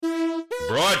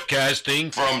Broadcasting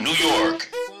from New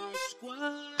York,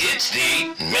 it's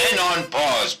the Men on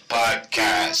Pause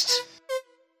podcast.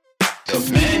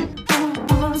 The Men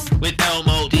with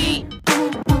LMOD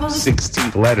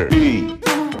 16th letter E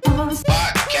podcast.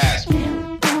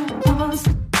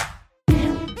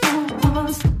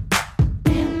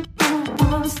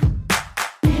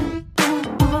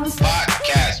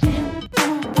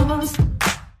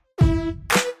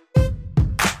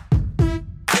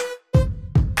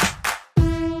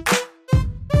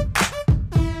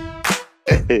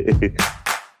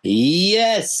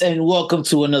 Yes, and welcome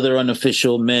to another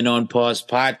unofficial Men on Pause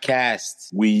podcast.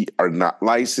 We are not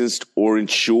licensed or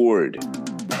insured.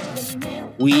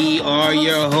 We are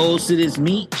your hosts. It is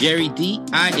me, Jerry D,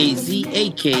 IAZ,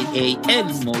 aka El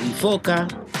Modifoca.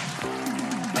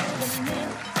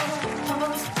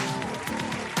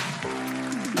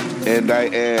 And I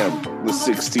am the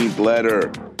 16th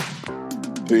letter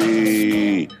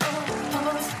B.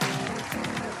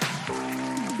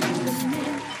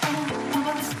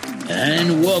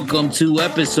 And welcome to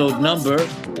episode number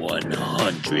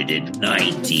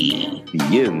 190.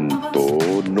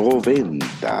 190.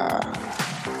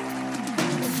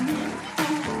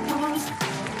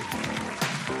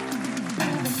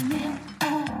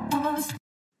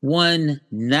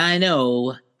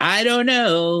 190. I don't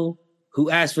know who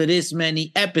asked for this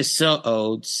many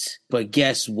episodes, but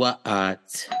guess what?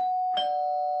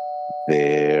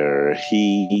 There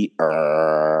he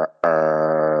are.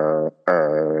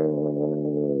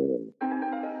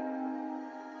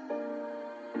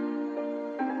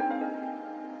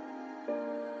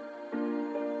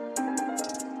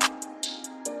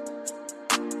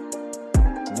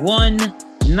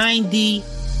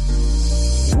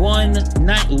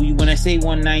 When I say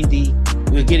 190,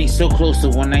 we're getting so close to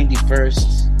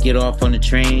 191st. Get off on the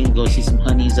train, go see some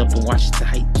honeys up in Washington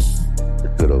Heights. The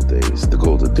good old days, the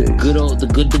golden days.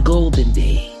 The golden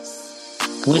days.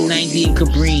 190 in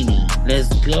Cabrini. Let's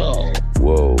go.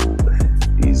 Whoa,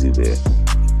 easy there.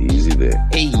 Easy there.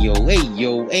 Hey yo.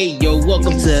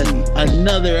 Welcome to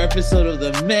another episode of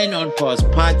the Men on Pause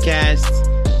podcast.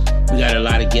 We got a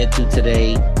lot to get to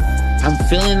today. I'm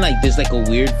feeling like there's like a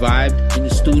weird vibe in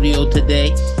the studio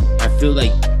today. I feel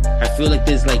like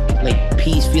there's like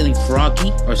P's feeling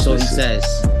froggy, or so he says.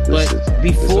 But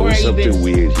before there's always something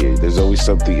weird here. There's always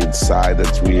something inside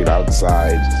that's weird,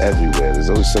 outside, everywhere. There's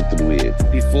always something weird.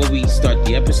 Before we start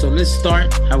the episode, let's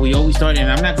start how we always start.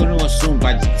 And I'm not going to assume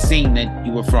by saying that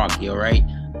you were froggy, all right?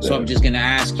 So I'm just going to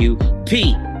ask you,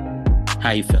 P,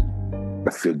 how you feel?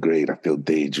 I feel great. I feel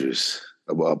dangerous.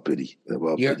 I'm uppity.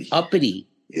 You're uppity.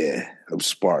 Yeah, I'm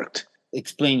sparked.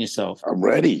 Explain yourself. I'm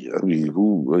ready. I mean,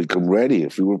 I'm ready.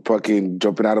 If we were fucking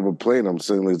jumping out of a plane, I'm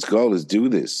saying, let's go, let's do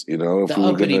this. You know, if the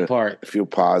uppity part. Feel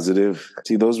positive.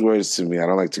 See, those words to me, I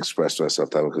don't like to express myself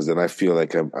that way because then I feel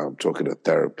like I'm talking to a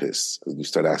therapist. You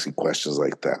start asking questions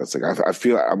like that. It's like, I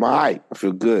feel, I'm all right. I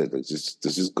feel good. Let's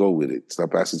just go with it.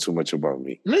 Stop asking too much about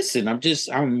me. Listen,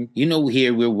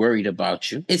 here we're worried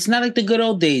about you. It's not like the good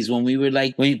old days when we were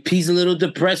like, when P's a little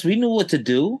depressed, we knew what to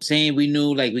do. Saying we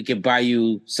knew like we could buy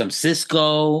you some Cisco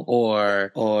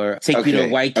or take you to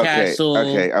White Castle.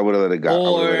 Okay, I would have let it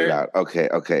go. Okay.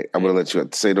 I'm going to let you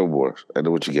say no more. I know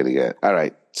what you're getting at. All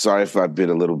right. Sorry if I've been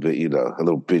a little bit, a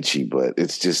little bitchy, but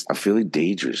it's just, I'm feeling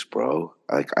dangerous, bro.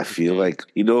 Like, I feel like,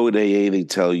 in AA, they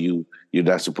tell you you're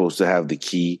not supposed to have the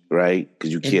key, right?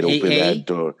 Because you can't open that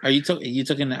door. Are you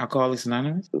talking Alcoholics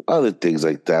Anonymous? Other things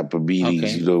like that, but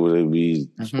meetings, you know what I mean?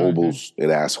 Hobos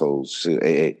and assholes,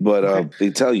 AA. But they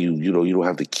tell you, you don't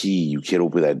have the key. You can't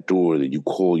open that door. That you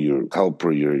call your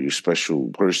helper, your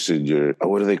special person, your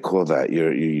what do they call that?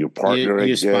 Your partner,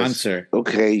 your sponsor.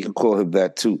 Okay, you can call him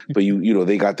that too. But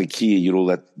they got the key.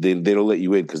 And they don't let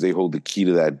you in because they hold the key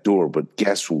to that door. But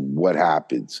guess what happens?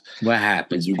 What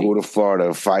happens? You go to Florida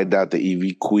and find out the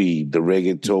Evie Queen, the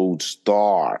reggaeton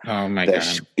star. Oh my God.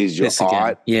 Is your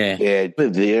aunt. Yeah. And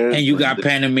there. And you got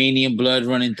Panamanian blood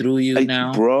running through you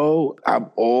now. Bro, I'm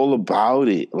all about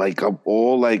it. Like, I'm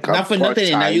all like. Not for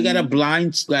nothing. Now you got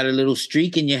a little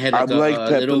streak in your head. I'm like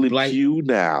Pepe Le Pew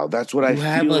now. That's what I feel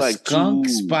like. You have a skunk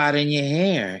spot in your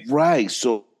hair. Right.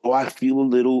 So I feel a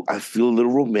little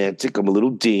romantic. I'm a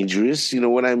little dangerous. You know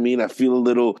what I mean? I feel a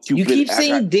little Cupid. You keep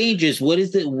saying dangerous. What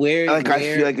is it? I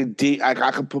feel like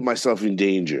I can put myself in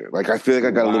danger. Like, I feel like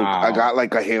I got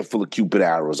like a handful of Cupid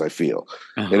arrows, I feel.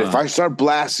 And if I start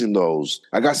blasting those,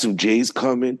 I got some J's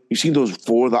coming. You seen those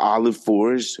the olive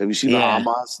fours? Have you seen the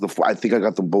Hamas? I think I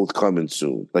got them both coming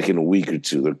soon, like in a week or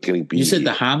two. They're getting beat. You said the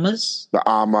Hamas? The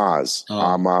Hamas.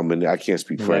 And I can't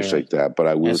speak French like that, but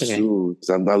I will soon.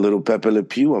 I'm a little Pepe Le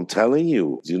Pew you. I'm telling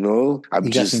you. You know, You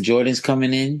got some Jordans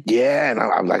coming in. Yeah, and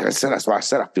I'm like I said, that's why I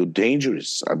said I feel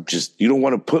dangerous. You don't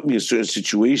want to put me in certain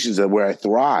situations where I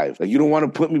thrive. Like you don't want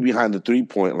to put me behind the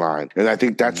 3-point line, and I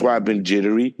think that's why I've been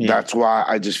jittery. Yeah. That's why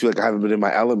I just feel like I haven't been in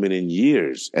my element in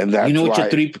years, and that's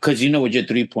because you know what your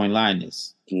 3-point line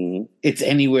is. Mm-hmm. It's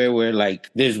anywhere where like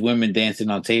there's women dancing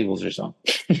on tables or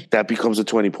something. That becomes a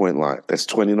 20-point line. That's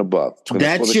 20 and above. 20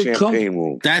 that's your champagne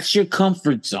room. That's your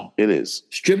comfort zone. It is.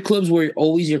 Strip clubs were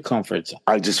always your comfort zone.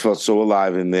 I just felt so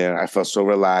alive in there. I felt so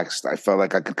relaxed. I felt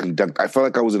like I could conduct. I felt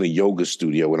like I was in a yoga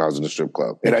studio when I was in a strip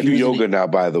club. And I do yoga now,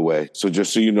 by the way. So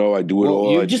just so you know, I do it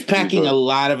all. You're just packing a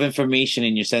lot of information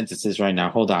in your sentences right now.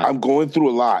 Hold on. I'm going through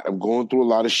a lot. I'm going through a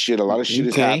lot of shit. A lot of shit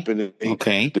is happening.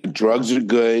 Okay. The drugs are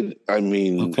good. I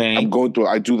mean, I'm going through.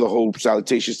 I do the whole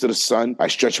salutations to the sun. I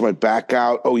stretch my back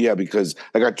out. Oh yeah, because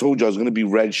like I told you, I was going to be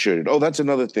redshirted. Oh, that's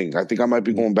another thing. I think I might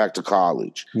be going back to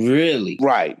college. Really?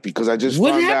 Right, because I just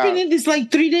what found happened out, in this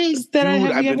like 3 days that I've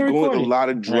been going recorded? a lot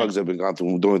of drugs. Right. I've been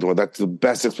going through. That's the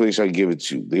best explanation I can give it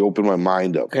to. They opened my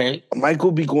mind up. Okay, I might go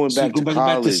be going back to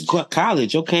college.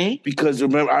 College, okay? Because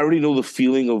remember, I already know the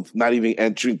feeling of not even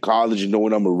entering college and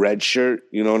knowing I'm a red shirt.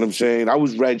 You know what I'm saying? I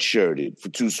was red shirted for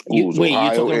 2 schools. You're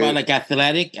talking about like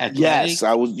athletic? Yes,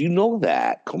 I was. You know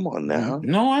that. Come on now.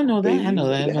 No, I know that. Baby. I know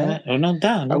that. Yeah. No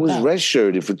doubt. I was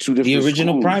redshirted for 2 different the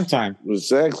original schools. prime time.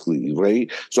 Exactly, right?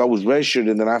 So I was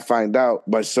redshirted, and then I find out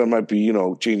my son might be,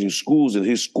 changing schools, and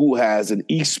his school has an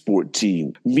e-sport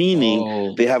team,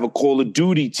 meaning they have a Call of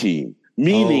Duty team.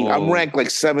 Meaning I'm ranked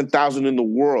like 7,000 in the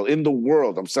world.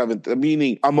 I'm 7th.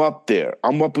 Meaning I'm up there.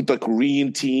 I'm up with the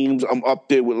Korean teams. I'm up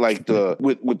there with like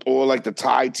with all like the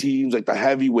Thai teams, like the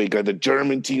heavyweight guy. The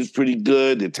German team's pretty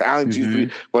good. The Italian team's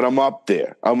pretty, but I'm up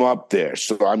there.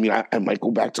 So I mean, I might go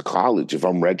back to college if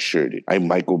I'm redshirted. I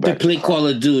might go back to play Call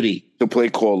of Duty. To play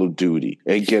Call of Duty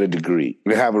and get a degree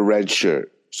and have a red shirt.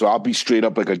 So I'll be straight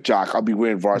up like a jock. I'll be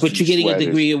wearing varsity But you're getting a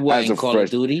degree in what, in Call of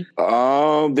Duty?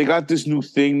 They got this new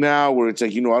thing now where it's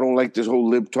like, I don't like this whole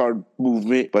libtard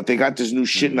movement, but they got this new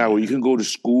shit now where you can go to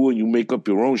school and you make up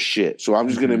your own shit. So I'm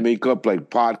just going to make up like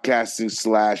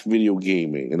podcasting / video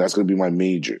gaming, and that's going to be my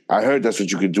major. I heard that's what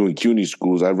you could do in CUNY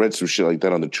schools. I read some shit like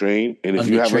that on the train. And if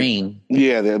you have train? They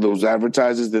have those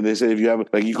advertisers, then they say if you have,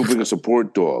 like, you can bring a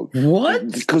support dog. What?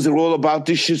 Because they're all about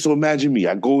this shit. So imagine me.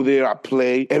 I go there, I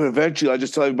play, and eventually I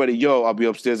just tell everybody, yo, I'll be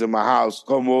upstairs in my house.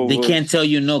 Come over. They can't tell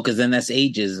you no, because then that's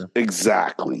ageism.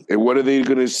 Exactly. And what are they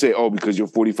going to say? Oh, because you're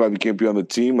 45, you can't be on the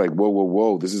team? Like,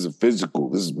 whoa. This is a physical.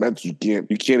 This is mental.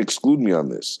 You can't exclude me on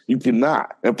this. You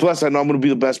cannot. And plus, I know I'm going to be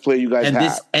the best player you guys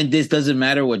have. This doesn't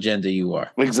matter what gender you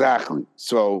are. Exactly.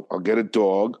 So I'll get a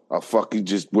dog. I'll fucking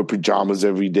just wear pajamas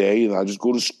every day, and I'll just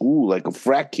go to school like a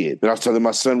frat kid. Then I was telling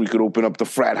my son we could open up the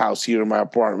frat house here in my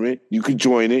apartment. You could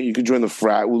join it. You could join the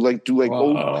frat. We'll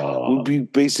we'll be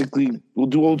basically, we'll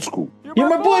do old school. You're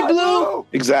my boy, Blue.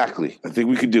 Exactly. I think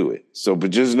we could do it. So,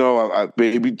 but just know,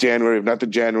 maybe January, if not the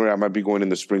January, I might be going in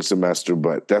the spring semester,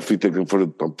 but definitely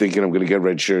I'm thinking I'm going to get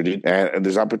redshirted, and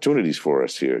there's opportunities for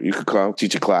us here. You could come,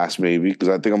 teach a class maybe, because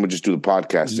I think I'm going to just do the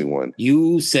podcasting one.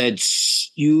 You said,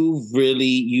 you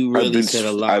really said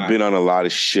a lot. I've been on a lot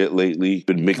of shit lately,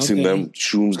 been mixing them.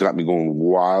 Shrooms got me going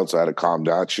wild, so I had to calm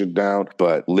that shit down.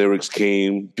 But lyrics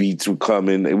came, beats were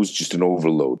coming. It was just an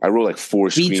overload. I wrote like 4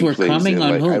 screenplays. Beats were coming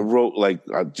on who? I wrote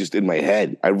just in my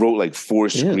head. I wrote like 4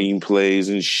 screenplays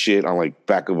and shit on like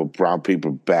back of a brown paper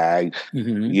bag.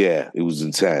 Yeah, it was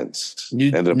intense.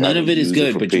 None of it is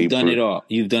good, but you've done it all.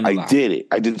 You've done a lot. I did it.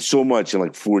 I did so much in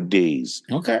like 4 days.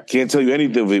 Okay. Can't tell you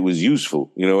anything of it was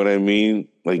useful. You know what I mean?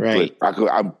 Like, right.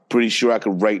 I'm pretty sure I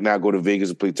could right now go to Vegas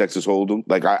and play Texas Hold'em.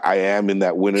 Like, I am in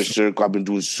that winner's circle. I've been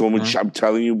doing so much. I'm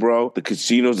telling you, bro. The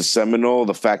casinos, the Seminole,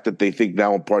 the fact that they think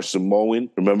now I'm part Samoan.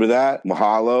 Remember that?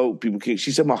 Mahalo.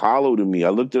 She said Mahalo to me. I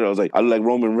looked at her. I was like, I look like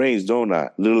Roman Reigns, don't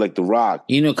I? Little like The Rock.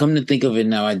 Come to think of it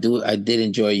now, I did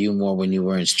enjoy you more when you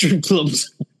were in strip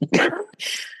clubs.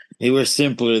 They were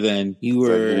simpler then. You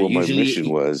were what usually, my mission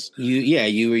was. You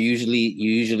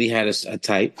usually had a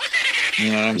type. You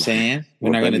know what I'm saying?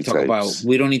 We're not going to talk about.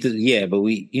 We don't need to. Yeah, but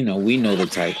we know the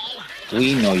type.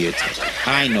 We know your type.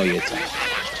 I know your type.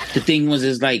 The thing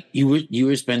is like you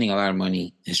were spending a lot of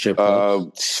money in strip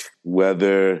clubs.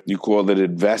 Whether you call it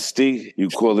investing, you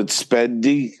call it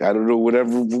spending, I don't know,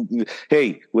 whatever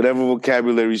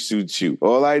vocabulary suits you.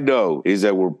 All I know is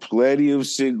that we're plenty of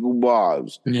single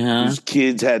moms whose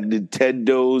kids had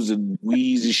Nintendos and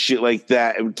Wii's and shit like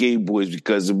that and Game Boys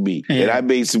because of me. Yeah. And I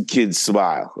made some kids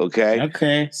smile, okay?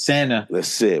 Okay, Santa.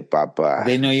 That's it, Papa.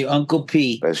 They know you Uncle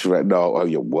P. That's right. No,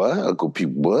 what? Uncle P,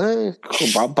 what?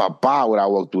 Papa when I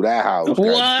walk through that house.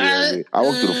 What? I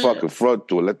walk through the fucking front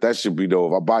door. Let that shit be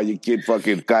known. If I buy your your kid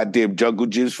fucking goddamn jungle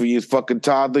gyms for your fucking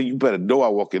toddler, you better know I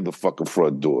walk in the fucking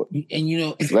front door. And you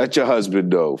know, let your husband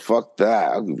know. Fuck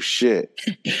that. I don't give a shit.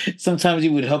 Sometimes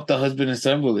you would help the husband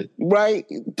assemble it. Right?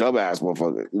 Dumbass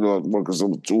motherfucker. You know, working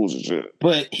some tools and shit.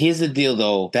 But here's the deal,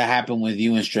 though, that happened with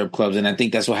you in strip clubs, and I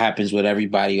think that's what happens with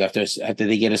everybody after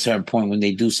they get a certain point when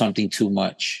they do something too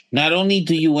much. Not only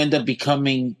do you end up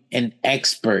becoming an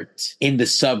expert in the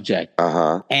subject,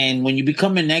 and when you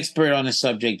become an expert on a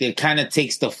subject, it kind of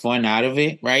takes the fun out of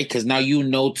it, right? Because now you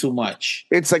know too much.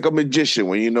 It's like a magician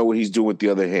when you know what he's doing with the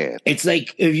other hand. It's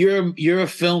like if you're a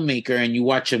filmmaker and you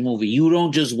watch a movie, you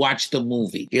don't just watch the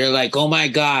movie. You're like, oh my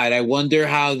God, I wonder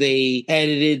how they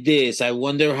edited this. I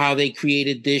wonder how they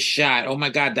created this shot. Oh my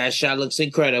God, that shot looks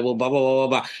incredible. Blah, blah, blah,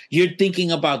 blah, blah. You're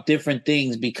thinking about different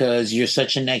things because you're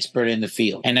such an expert in the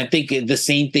field. And I think the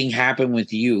same thing happened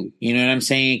with you. You know what I'm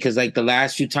saying? Because like the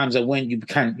last few times I went, you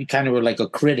kind of were like a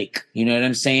critic. You know what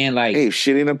I'm saying? Like, hey, if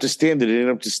shit ain't up to standard, it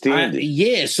ain't up to standard.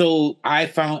 Yeah. So I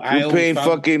found you're paying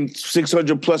fucking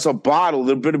 $600 plus a bottle.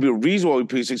 There better be a reason why we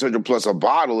pay $600 plus a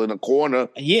bottle in a corner.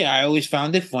 Yeah, I always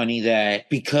found it funny that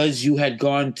because you had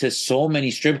gone to so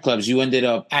many strip clubs, you ended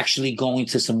up actually going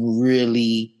to some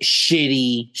really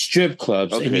shitty strip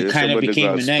clubs, and you kind of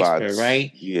became an expert,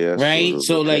 right? Yeah. Right.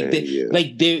 So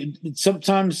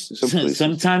sometimes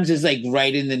it's like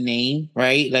right in the name,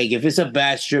 right? Like if it's a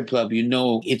bad strip club, you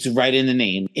know it's right in the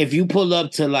name. If you pull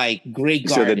up to like Great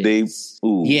Gardens, so the name,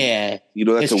 ooh, yeah, you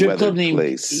know that's a strip weather club name,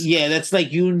 place. Yeah, that's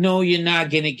like you're not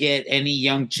gonna get any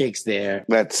young chicks there.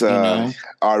 That's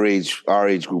our age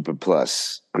group and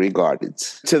plus. Great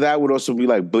Gardens. To that would also be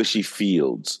like Bushy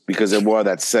Fields because they're more of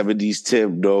that 70s tip,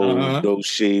 no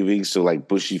shaving. So like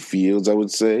Bushy Fields, I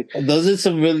would say. Those are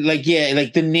some really like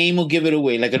the name will give it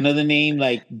away. Like another name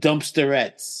like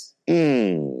Dumpsterettes.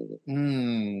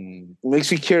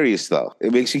 Makes you curious though.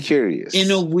 It makes you curious. In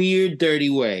a weird, dirty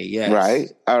way, yes.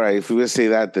 Right? All right. If we were to say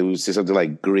that, then we would say something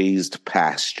like Grazed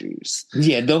Pastures.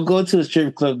 Yeah, don't go to a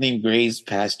strip club named Grazed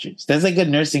Pastures. That's like a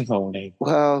nursing home name.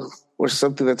 Well, or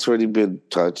something that's already been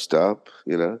touched up,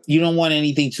 you know? You don't want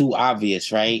anything too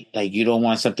obvious, right? Like you don't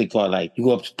want something called like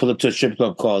you pull up to a strip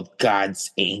club called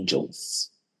God's Angels.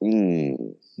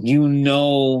 You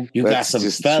know you that's got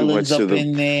some felons up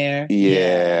in there.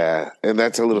 Yeah. And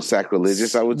that's a little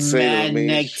sacrilegious, I would say. Mad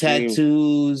neck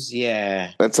tattoos.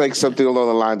 Yeah. That's like something along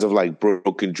the lines of like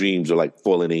Broken Dreams or like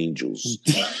Fallen Angels.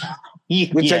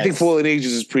 Which I think Fallen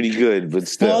Angels is pretty good, but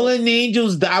still. Fallen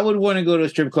Angels, I would want to go to a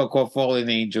strip club called Fallen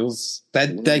Angels.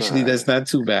 That's not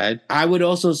too bad. I would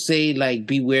also say, like,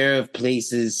 beware of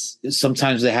places.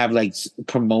 Sometimes they have, like,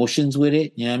 promotions with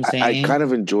it. You know what I'm saying? I kind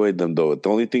of enjoyed them, though. The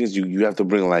only thing is you have to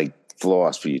bring, like,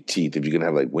 floss for your teeth if you're gonna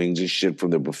have like wings and shit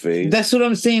from the buffet. That's what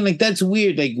I'm saying. Like that's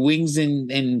weird. Like wings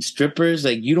and strippers.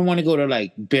 Like you don't want to go to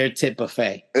like bare tip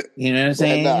buffet. You know what I'm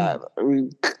saying? I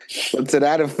mean, but to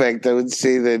that effect, I would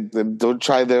say that don't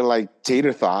try their like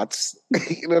tater thoughts.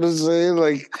 You know what I'm saying?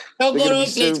 Like don't go to a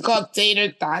place called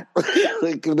Tater Tots.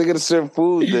 Like if they're gonna serve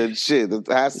food, then shit, it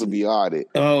has to be on it.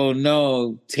 Oh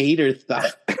no, Tater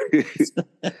Tots.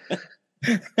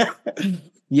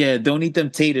 Yeah, don't eat them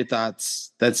tater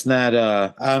tots. That's not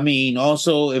I mean,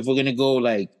 also if we're gonna go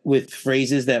like with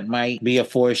phrases that might be a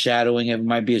foreshadowing, it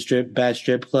might be a bad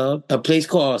strip club. A place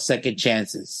called Second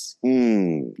Chances.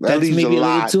 That's maybe a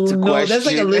little too no. That's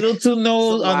like a little too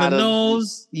nose on the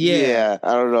nose. Yeah,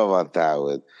 I don't know about that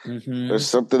one. Or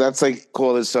something that's like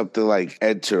calling something like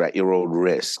enter at your own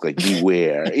risk, like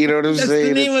beware. You know what I'm saying? That's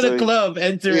the name of the club.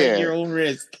 Enter at your own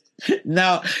risk.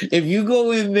 Now, if you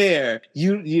go in there,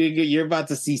 you're about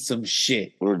to see some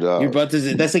shit. You're about to.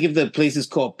 That's like if the place is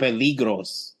called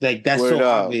Peligros. Like that's so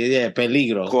obvious. Yeah,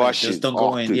 Peligros. Caution. Like, just don't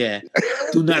go in. Yeah,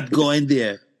 do not go in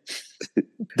there.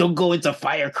 Don't go into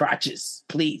fire crotches,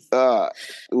 please. Well,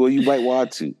 you might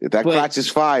want to. If that crotch is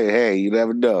fire, hey, you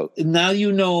never know. Now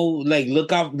you know, like,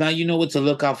 look out. Now you know what to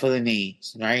look out for the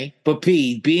names, right? But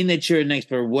P, being that you're an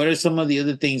expert, what are some of the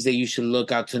other things that you should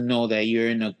look out to know that you're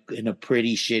in a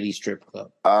pretty shitty strip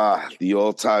club? The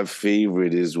all-time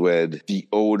favorite is when the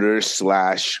owner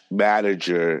 /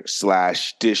 manager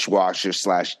 / dishwasher /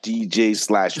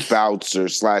 DJ / bouncer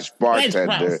 /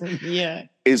 bartender. Yeah.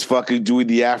 Is fucking doing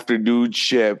the afternoon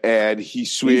shift, and he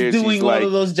swears he's doing all like,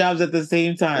 of those jobs at the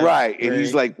same time, right? And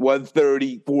he's like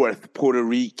 134th Puerto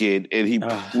Rican, and he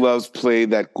loves playing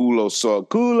that culo song,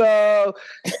 culo,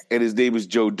 and his name is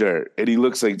Joe Dirt, and he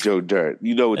looks like Joe Dirt.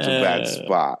 You know it's a bad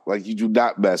spot. Like you do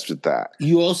not mess with that.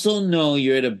 You also know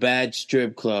you're at a bad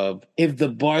strip club if the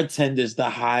bartender's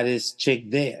the hottest chick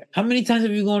there. How many times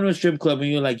have you gone to a strip club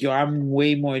and you're like, yo, I'm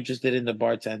way more interested in the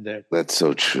bartender? That's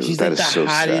so true. She's that like is so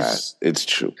hottest. sad. It's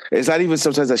true. It's not even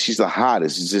sometimes that she's the hottest.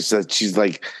 hottest. It's just that she's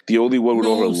like the only one with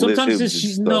all her sometimes limbs.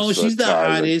 she's the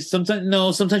hottest.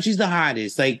 Sometimes she's the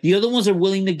hottest. Like the other ones are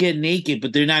willing to get naked,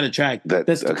 but they're not attractive.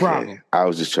 That's the problem. I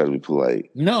was just trying to be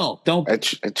polite. No, don't. I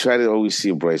try to always see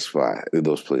a bright spot in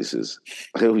those places.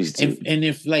 I always do. And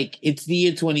if like it's the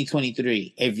year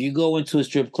 2023, if you go into a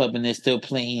strip club and they're still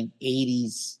playing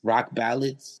 80s rock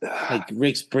ballads like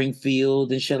Rick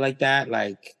Springfield and shit like that,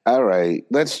 like all right,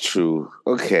 that's true.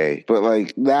 Okay, but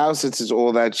like now since it's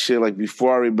all that shit, like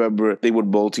before I remember they would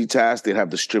multitask. They'd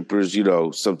have the strippers,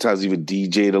 sometimes even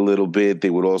DJ'd a little bit. They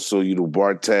would also,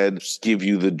 bartend, give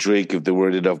you the drink if there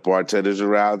weren't enough bartenders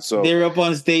around. So they're up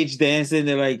on stage dancing.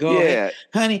 They're like, "Oh, yeah, hey,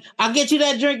 honey, I'll get you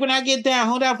that drink when I get down.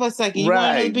 Hold on for a second. You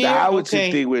want a beer?" Now it's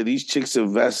a thing where these chicks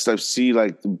invest. I've seen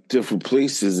like different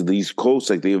places in the East Coast,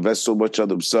 like they invest so much on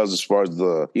themselves as far as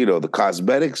the the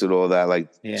cosmetics and all that. Like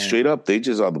straight up, they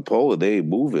just on the pole and they ain't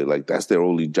moving. Like that's their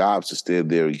only job, to stand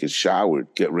there and get showered,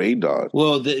 get rained on.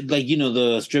 Well,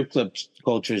 the strip club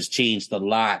culture has changed a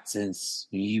lot since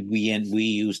we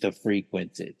used to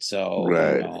frequent it. So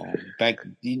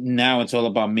now it's all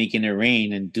about making it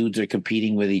rain, and dudes are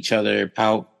competing with each other,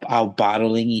 out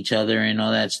bottling each other and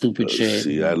all that stupid shit.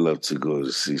 See, I'd love to go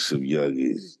to see some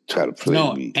youngies try to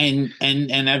play me.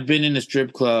 And I've been in a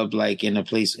strip club, like in a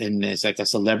place, and it's like a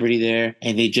celebrity there,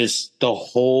 and they just, the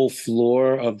whole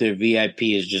floor of their VIP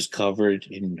is just covered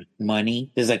in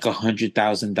money. There's like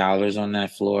 $100,000 on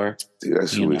that floor. Dude,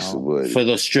 that's a waste of money. For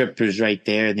those strippers right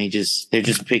there, and they're just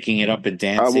picking it up and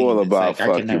dancing. I'm all about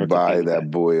fucking buying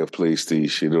that boy a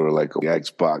PlayStation or like an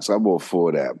Xbox. I'm all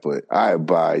for that, but I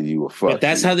buy you a fucking. But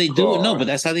that's how they do it. No, but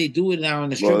that's how they do it now in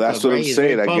the strip club. Well, that's what I'm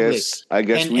saying. I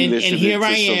guess we listen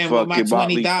to some fucking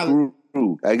Motley Crue.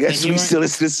 I guess we still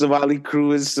listen to some Motley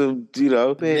Crue and some,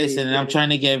 Listen, and I'm trying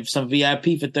to get some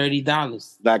VIP for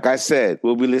 $30. Like I said,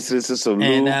 we'll be listening to some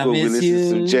Luke, we'll be listening to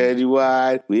some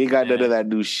Genuine. We ain't got none of that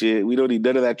new shit. We don't need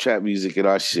none of that trap music in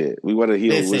our shit. We want to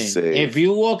hear what we're saying. If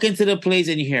you walk into the place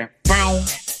and you hear, bow,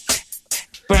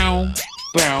 bow,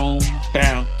 bow,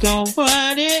 bow, don't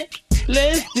ride it,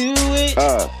 let's do it,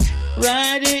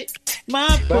 ride it,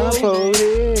 my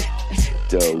pony.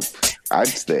 Dope. I'd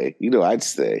stay. I'd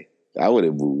stay. I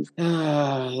wouldn't move.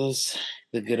 Those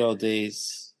the good old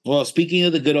days. Well, speaking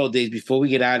of the good old days, before we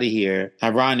get out of here,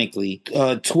 ironically,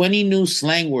 20 new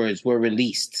slang words were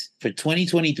released for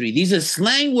 2023. These are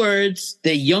slang words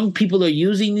that young people are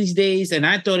using these days, and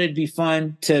I thought it'd be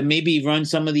fun to maybe run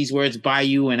some of these words by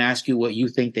you and ask you what you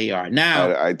think they are.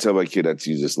 Now, I tell my kid not to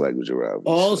use this language around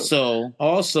me. Also,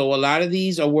 a lot of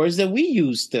these are words that we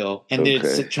use still, and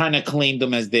they're trying to claim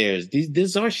them as theirs. This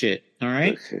is our shit, all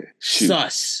right? Okay.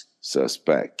 Sus.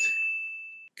 Suspect.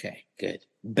 Okay, good.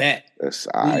 Bet. That's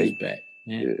I bet.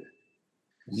 Yeah.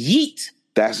 Yeet.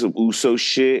 That's some Uso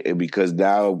shit, and because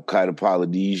now I'm kind of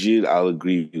Polynesian, I'll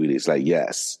agree with it. It's like,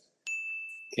 yes.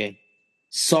 Okay.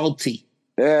 Salty.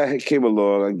 Yeah, it came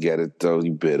along. I get it, though.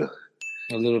 You bitter.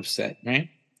 A little upset, right?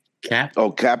 Cap.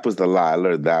 Oh, cap was the lie. I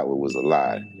learned that one was a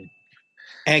lie.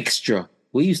 Extra.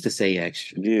 We used to say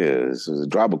extra. Yeah, this was a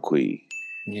drama queen.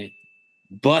 Yeah.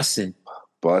 Bussin'.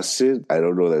 Bussin'? I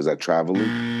don't know. Is that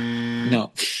traveling?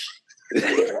 No.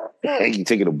 You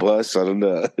taking a bus? I don't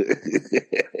know.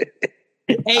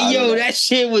 Hey, yo, that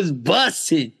shit was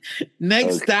bussin'.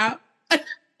 Next stop.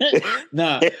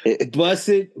 Nah,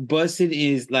 bussin'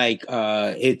 is like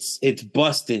it's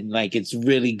bustin', like it's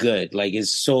really good, like it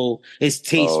tastes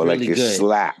really good. It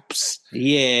slaps.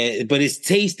 Yeah, but it's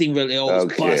tasting really.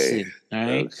 It's bussin'. All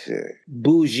right. Okay.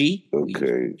 Bougie.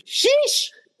 Okay.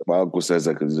 Sheesh. My uncle says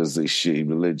that because he doesn't say shit. He's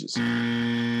religious.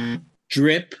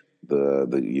 Drip. Your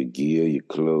gear, your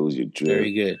clothes, your drip.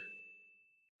 Very good.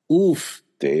 Oof.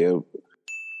 Damn.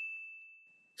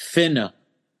 Finna.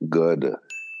 Good.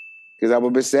 Because I'm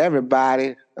going to miss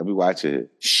everybody. I'll be watching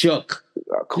it. Shook.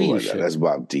 Oh, come on now. That's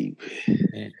Bob Deep.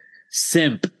 Yeah.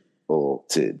 Simp.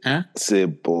 Bolton. Huh?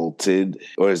 Simp Bolton.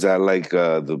 Or is that like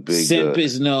the big... Simp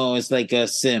is no, it's like a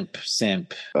simp.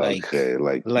 Simp. Okay,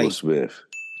 like Will Smith.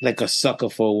 Like a sucker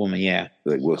for a woman, yeah.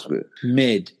 Like Will Smith.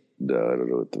 Mid. No, I don't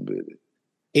know what the mid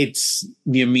is.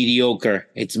 You're mediocre.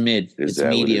 It's mid. It's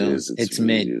medium. It's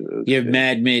mid. Okay. You're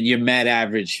mad mid. You're mad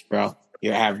average, bro.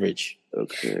 You're average.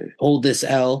 Okay. Oldest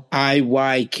L.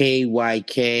 IYKYK.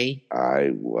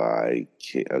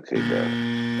 IYK. Okay,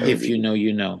 no. If you know,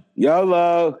 you know.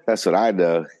 YOLO. That's what I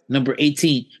know. Number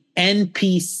 18.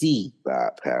 NPC.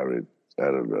 Parent. I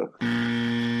don't know.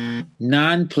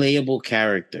 Non-playable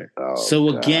character. Oh, so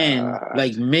again,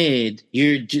 like mid,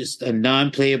 you're just a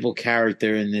non-playable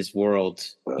character in this world.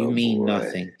 You mean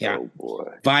nothing. Yeah. Oh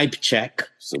boy. Vibe check.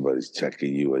 Somebody's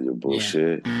checking you on your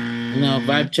bullshit. Yeah. No,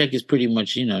 vibe check is pretty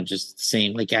much, just the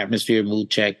same, like atmosphere, mood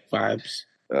check, vibes.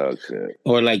 Okay.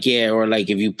 Or like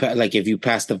if you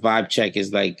pass the vibe check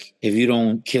is like if you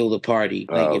don't kill the party,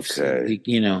 like Okay. if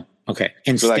you know. Okay.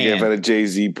 And so like if stand. at a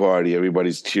Jay-Z party,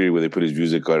 everybody's cheering when they put his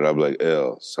music on, I'm like,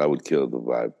 ew. So I would kill the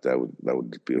vibe. That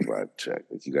would be a vibe check.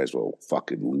 Like you guys were all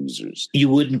fucking losers. You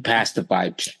wouldn't pass the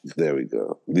vibe check. There we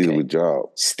go. Neither would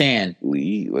y'all. Stand.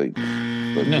 Lee, like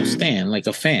No, stand like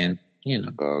a fan. You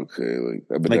know. Okay,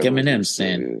 like Eminem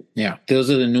saying. Yeah, those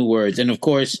are the new words. And of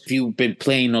course, if you've been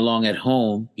playing along at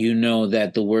home, you know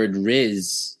that the word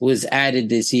Riz was added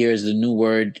this year as the new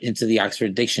word into the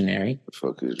Oxford Dictionary. The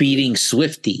fuck is beating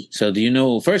Swiftie. So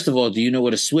first of all, do you know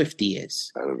what a Swiftie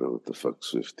is? I don't know what the fuck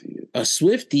Swiftie is. A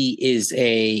Swiftie is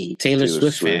a Taylor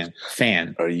Swift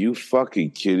fan. Are you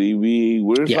fucking kidding me?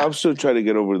 What if I'm still trying to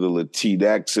get over the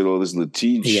Latinx and all this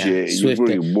Latin shit, and you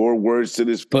bring more words to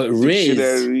this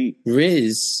dictionary?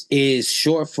 Riz is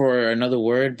short for another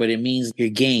word, but it means your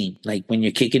game. Like when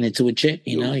you're kicking it to a chick,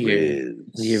 your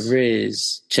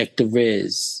Riz. Check the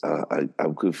Riz.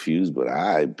 I'm confused, but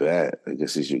I bet. I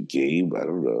guess it's your game. I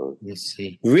don't know. Let's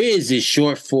see. Riz is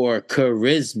short for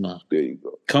charisma. There you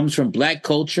go. Comes from black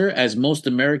culture as most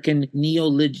American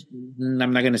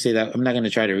I'm not going to say that. I'm not going to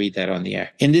try to read that on the air.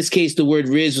 In this case, the word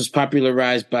Riz was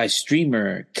popularized by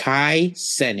streamer Kai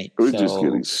Cenat. We're just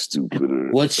getting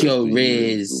stupider. What's your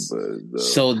Riz?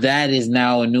 So that is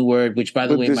now a new word, which by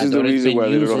the way, this is the reason why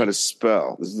they don't know how to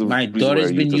spell. My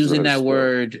daughter's been using that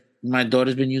word. My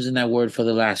daughter's been using that word for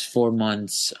the last 4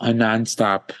 months,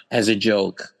 nonstop, as a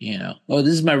joke. You know, oh,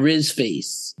 this is my Riz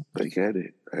face. I get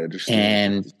it. I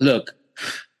understand. And look,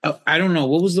 I don't know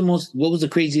what was the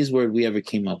craziest word we ever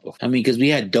came up with. I mean, because we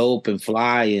had dope and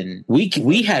fly, and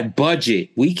we had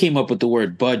budget. We came up with the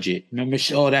word budget. Remember?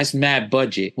 Oh, that's mad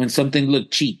budget. When something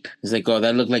looked cheap, it's like, oh,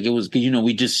 that looked like it was.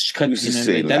 We just cut.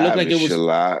 That looked like it was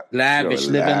lavish.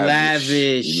 Living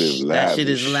lavish. That shit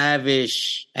is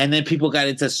lavish. And then people got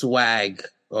into swag.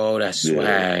 Oh, that's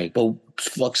swag. But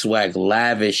fuck swag.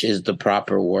 Lavish is the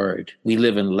proper word. We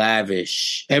live in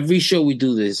lavish. Every show we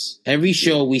do this. Every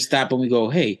show we stop and we go,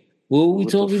 hey, what were we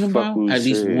talking about? At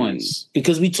least once.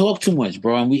 Because we talk too much,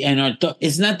 bro. And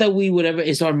it's not that we would ever,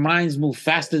 it's our minds move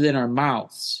faster than our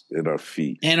mouths. And our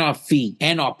feet. And our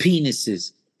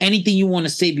penises. Anything you want to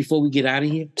say before we get out of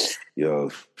here?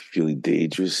 Yo, feeling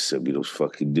dangerous? Send me those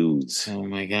fucking nudes. Oh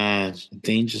my God.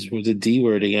 Dangerous with the D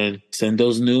word again. Send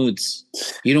those nudes.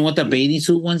 You don't want the bathing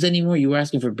suit ones anymore? You were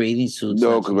asking for bathing suits.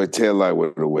 No, because my tan line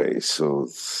went away. So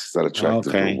it's not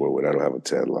attractive anymore when I don't have a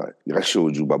tan line. I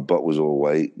showed you my butt was all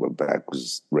white. My back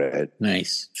was red.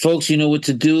 Nice. Folks, you know what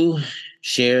to do.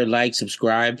 Share, like,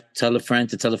 subscribe, tell a friend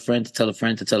to tell a friend to tell a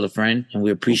friend to tell a friend. And we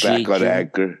appreciate We're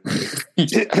back on Anchor.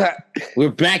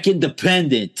 We're back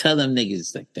independent. Tell them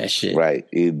niggas like that shit. Right,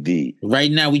 indeed.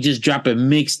 Right now, we just dropping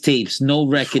mixtapes, no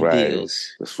record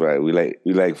deals. That's right. We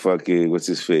like fucking, what's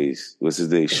his face? What's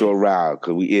his name? Short Round,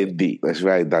 because we indie. That's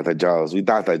right, Dr. Jones. We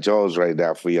Dr. Jones right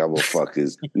now for y'all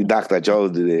motherfuckers. We Dr.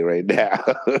 Jones today right now.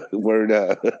 Word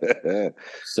up.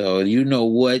 So you know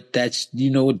what that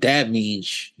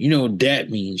means. You know what that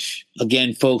means.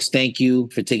 Again, folks, thank you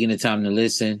for taking the time to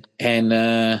listen.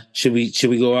 And should we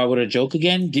go out with a joke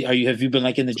again? Have you been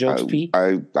liking the jokes, Pete?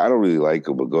 I don't really like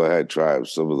them, but go ahead, try them.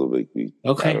 Some of them make me.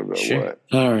 Okay, I don't know what.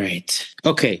 All right.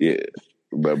 Okay. Yeah.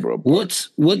 Remember. What's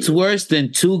worse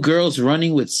than two girls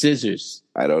running with scissors?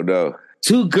 I don't know.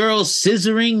 Two girls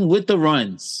scissoring with the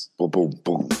runs. Boom, boom,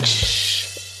 boom.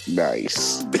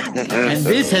 Nice. And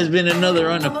this has been another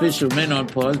unofficial Men on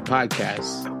Pause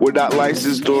podcast. We're not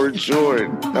licensed or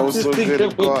insured. That was so good.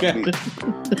 It caught me.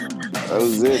 That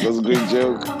was it. That was a great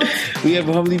joke. We have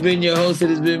humbly been your host. It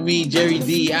has been me, Jerry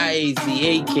D. IAC,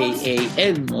 a.k.a.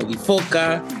 El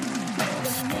Modifoca.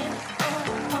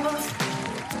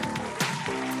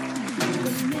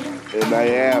 And I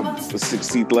am the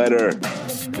 16th letter.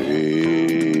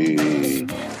 Hey.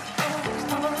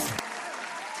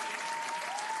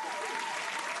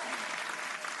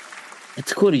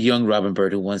 It's quote a young Robin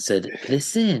Bird who once said,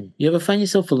 listen, you ever find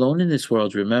yourself alone in this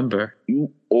world, remember,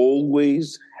 you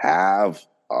always have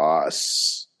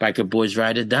us. Like a boy's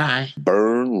ride or die.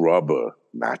 Burn rubber,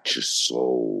 not your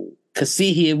soul. 'Cause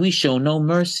see here, we show no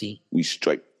mercy. We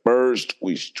strike first,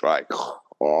 we strike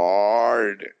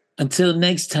hard. Until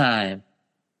next time.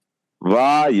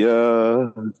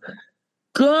 Vaya.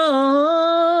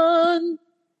 Gone.